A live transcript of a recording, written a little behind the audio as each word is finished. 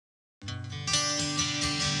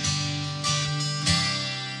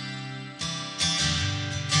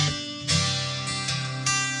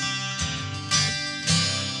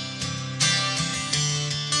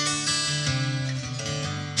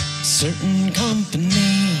certain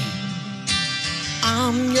company.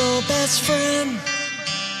 I'm your best friend.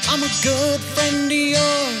 I'm a good friend of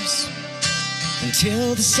yours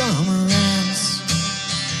until the summer ends.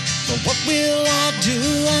 But what will I do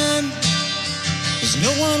when there's no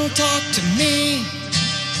one who'll talk to me?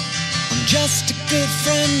 I'm just a good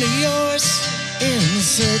friend of yours in a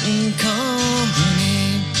certain company.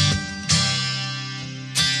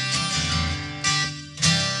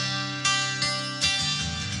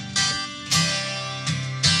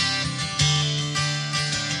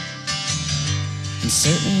 In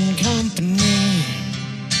certain company,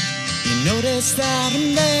 you notice that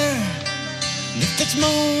I'm there. And if it's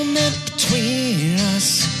moment between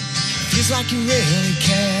us, feels like you really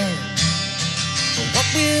care. But what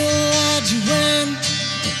will I do when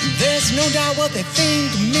there's no doubt what they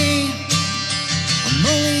think of me? I'm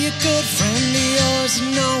only a good friend of yours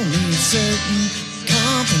and only a certain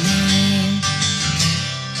company.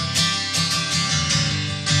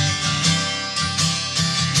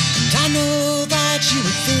 And I know that you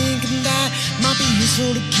were thinking that might be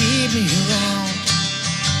useful to keep me around.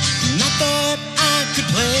 And I thought I could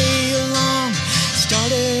play along,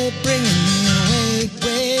 started bringing me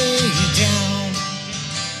way down.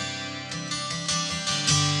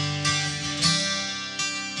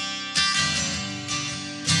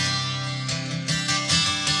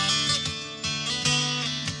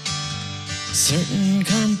 Certain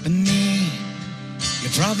company, you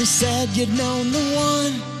probably said you'd known the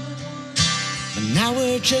one, but now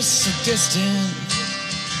we're just so distant.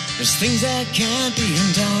 There's things that can't be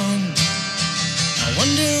undone. I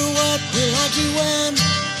wonder what will I do when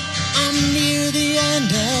I'm near the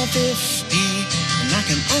end of 50, and I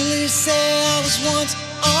can only say I was once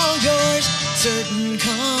all yours, certain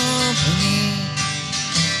company.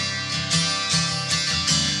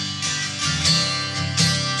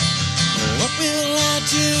 What will I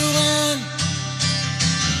do when?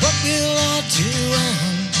 What will I do when?